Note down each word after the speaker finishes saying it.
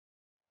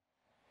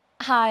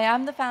Hi,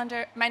 I'm the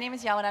founder. My name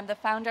is Jelena. I'm the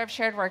founder of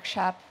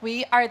SharedWorkshop.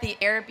 We are the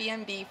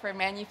Airbnb for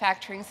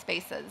manufacturing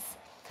spaces.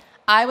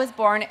 I was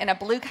born in a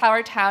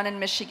blue-collar town in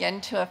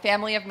Michigan to a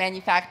family of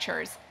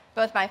manufacturers.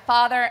 Both my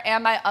father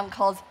and my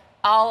uncles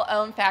all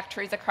own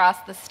factories across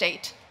the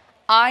state.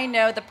 I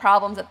know the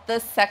problems that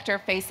this sector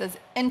faces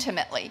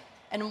intimately,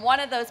 and one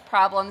of those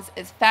problems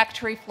is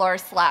factory floor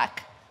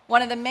slack.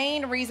 One of the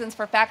main reasons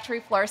for factory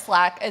floor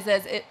slack is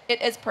it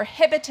is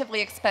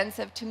prohibitively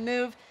expensive to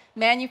move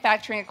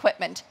manufacturing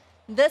equipment.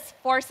 This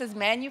forces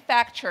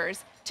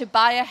manufacturers to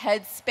buy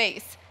ahead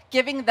space,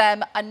 giving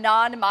them a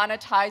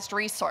non-monetized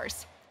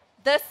resource.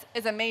 This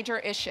is a major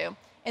issue.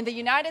 In the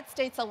United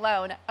States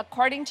alone,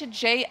 according to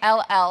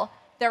JLL,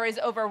 there is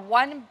over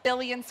 1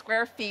 billion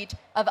square feet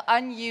of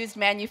unused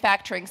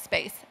manufacturing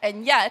space.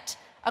 And yet,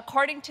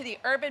 according to the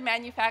Urban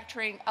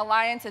Manufacturing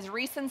Alliance's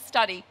recent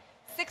study,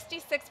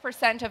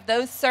 66% of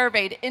those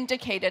surveyed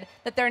indicated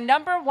that their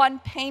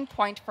 #1 pain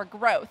point for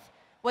growth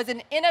was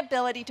an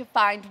inability to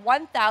find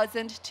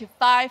 1,000 to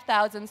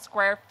 5,000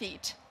 square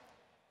feet.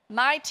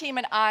 My team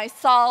and I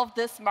solved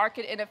this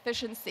market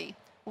inefficiency.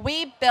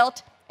 We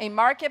built a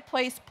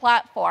marketplace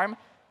platform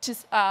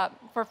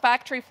for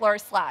factory floor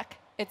slack.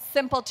 It's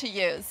simple to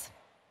use.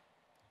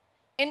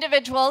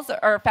 Individuals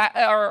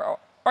or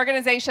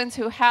organizations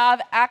who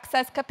have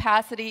access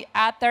capacity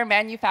at their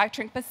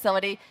manufacturing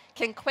facility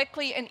can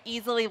quickly and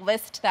easily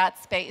list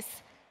that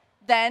space.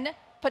 Then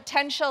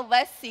potential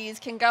lessees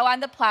can go on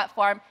the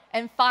platform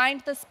and find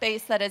the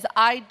space that is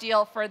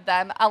ideal for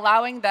them,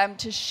 allowing them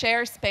to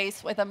share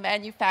space with a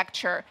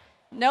manufacturer.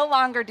 No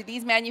longer do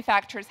these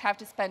manufacturers have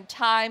to spend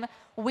time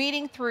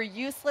weeding through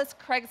useless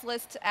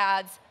Craigslist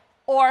ads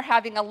or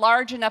having a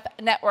large enough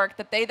network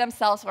that they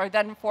themselves are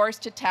then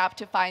forced to tap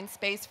to find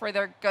space for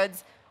their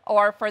goods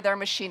or for their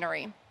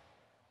machinery.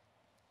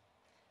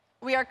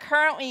 We are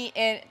currently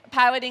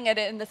piloting it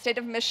in the state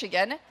of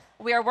Michigan.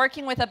 We are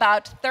working with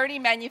about 30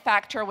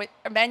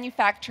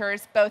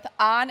 manufacturers both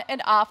on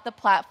and off the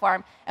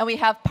platform, and we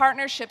have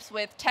partnerships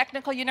with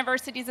technical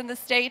universities in the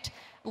state,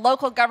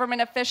 local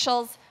government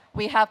officials.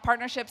 We have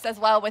partnerships as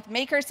well with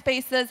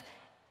makerspaces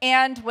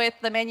and with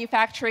the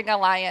Manufacturing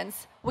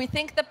Alliance. We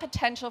think the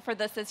potential for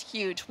this is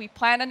huge. We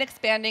plan on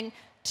expanding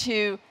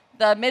to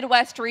the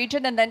Midwest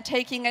region and then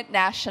taking it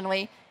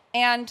nationally,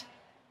 and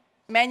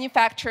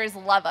manufacturers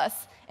love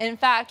us. In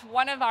fact,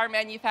 one of our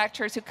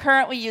manufacturers who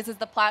currently uses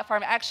the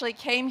platform actually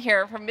came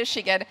here from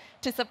Michigan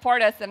to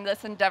support us in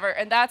this endeavor,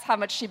 and that's how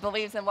much she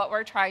believes in what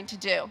we're trying to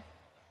do.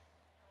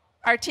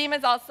 Our team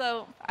is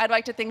also, I'd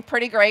like to think,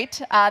 pretty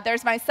great.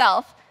 There's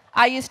myself.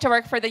 I used to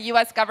work for the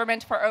US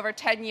government for over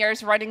 10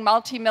 years running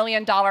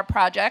multi-million-dollar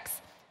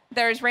projects.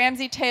 There's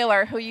Ramsey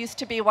Taylor, who used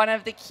to be one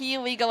of the key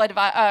legal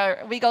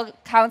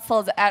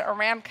counsels at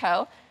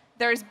Aramco.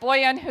 There's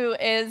Boyan, who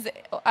is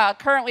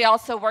currently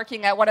also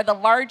working at one of the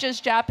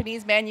largest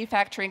Japanese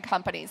manufacturing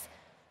companies.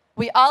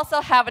 We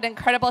also have an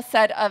incredible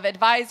set of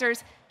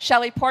advisors.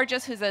 Shelley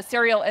Porges, who's a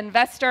serial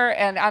investor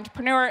and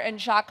entrepreneur, and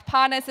Jacques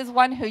Panis is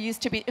one who is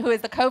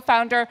the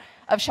co-founder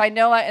of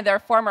Shinoa and their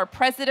former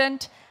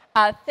president.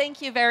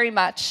 Thank you very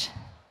much.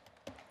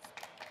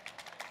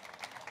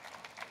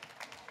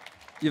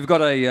 You've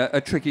got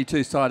a tricky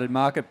two-sided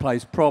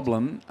marketplace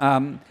problem.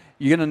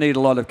 You're going to need a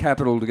lot of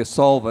capital to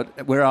solve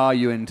it. Where are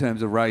you in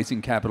terms of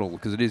raising capital?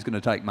 Because it is going to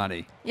take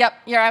money. Yep,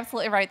 you're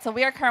absolutely right. So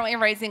we are currently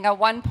raising a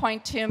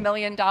 $1.2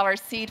 million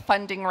seed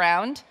funding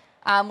round.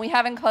 We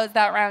haven't closed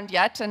that round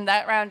yet, and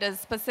that round is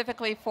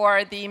specifically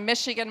for the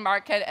Michigan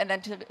market and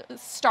then to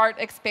start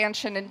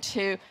expansion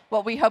into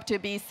what we hope to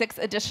be 6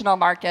 additional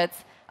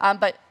markets.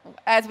 But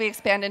as we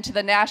expand into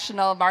the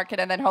national market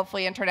and then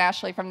hopefully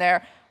internationally from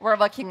there, we're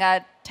looking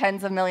at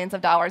tens of millions of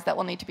dollars that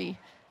will need to be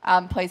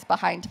placed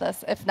behind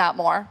this, if not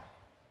more.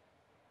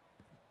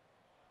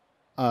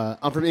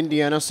 I'm from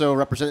Indiana, so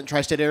represent the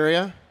tri-state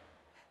area.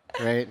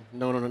 Right?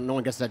 No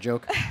one gets that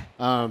joke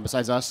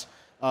besides us.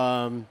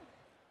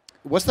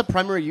 What's the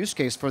primary use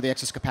case for the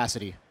excess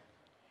capacity?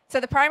 So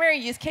the primary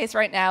use case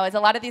right now is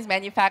a lot of these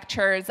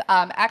manufacturers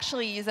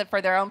actually use it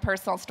for their own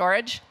personal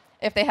storage.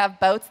 If they have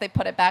boats, they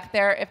put it back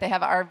there. If they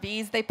have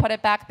RVs, they put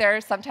it back there.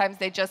 Sometimes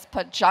they just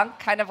put junk,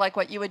 kind of like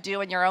what you would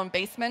do in your own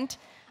basement.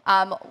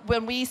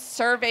 When we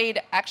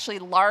surveyed actually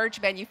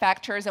large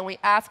manufacturers and we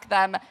asked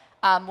them,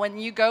 when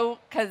you go,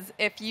 because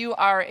if you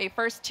are a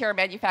first-tier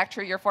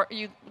manufacturer,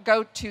 you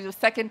go to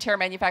second-tier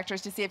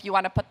manufacturers to see if you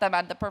want to put them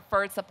on the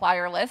preferred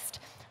supplier list.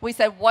 We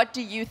said, what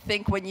do you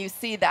think when you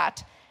see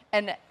that?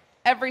 And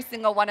every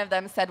single one of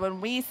them said,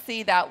 when we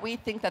see that, we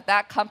think that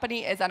that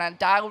company is on a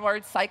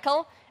downward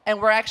cycle,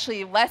 and we're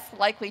actually less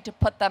likely to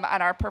put them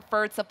on our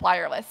preferred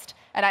supplier list.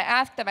 And I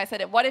asked them, I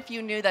said, what if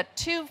you knew that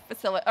two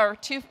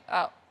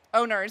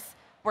owners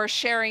were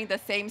sharing the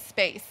same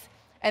space?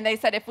 And they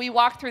said, if we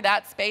walked through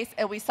that space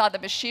and we saw the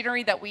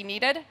machinery that we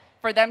needed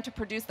for them to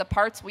produce the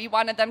parts we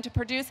wanted them to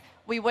produce,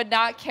 we would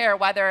not care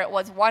whether it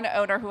was one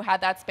owner who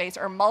had that space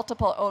or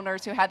multiple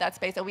owners who had that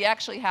space. And we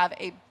actually have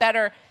a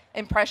better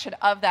impression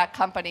of that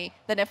company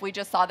than if we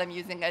just saw them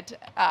using it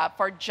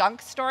for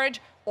junk storage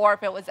or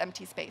if it was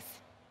empty space.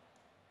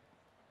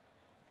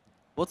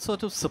 what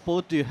sort of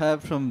support do you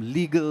have from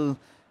legal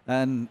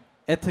and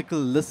ethical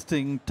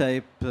listing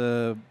type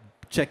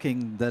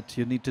checking that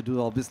you need to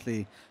do,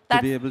 obviously,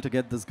 to be able to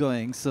get this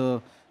going?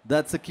 So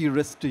that's a key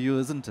risk to you,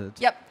 isn't it?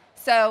 Yep.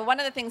 So one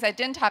of the things I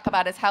didn't talk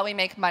about is how we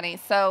make money.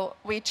 So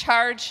we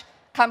charge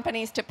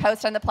companies to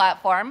post on the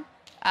platform.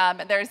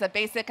 There's a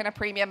basic and a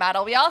premium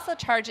model. We also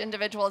charge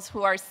individuals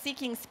who are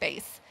seeking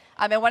space.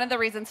 And one of the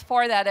reasons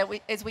for that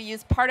is we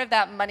use part of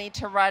that money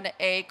to run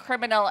a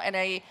criminal and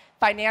a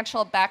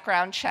financial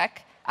background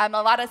check. A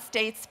lot of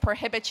states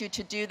prohibit you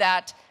to do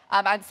that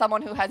on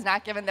someone who has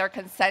not given their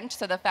consent.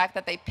 So the fact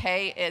that they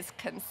pay is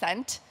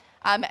consent.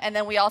 And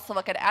then we also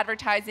look at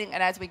advertising,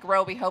 and as we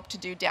grow, we hope to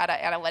do data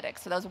analytics.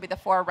 So those will be the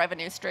 4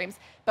 revenue streams.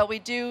 But we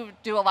do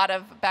a lot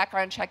of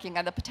background checking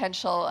on the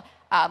potential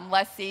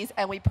lessees,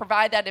 and we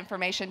provide that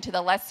information to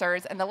the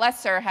lessors, and the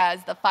lessor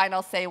has the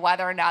final say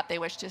whether or not they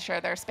wish to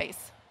share their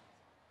space.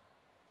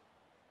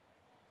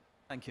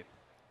 Thank you.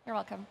 You're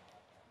welcome.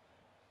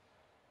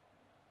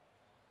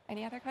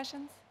 Any other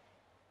questions?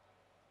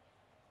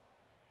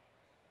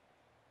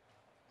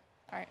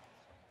 All right.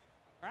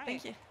 Right.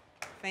 Thank you.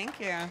 Thank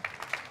you.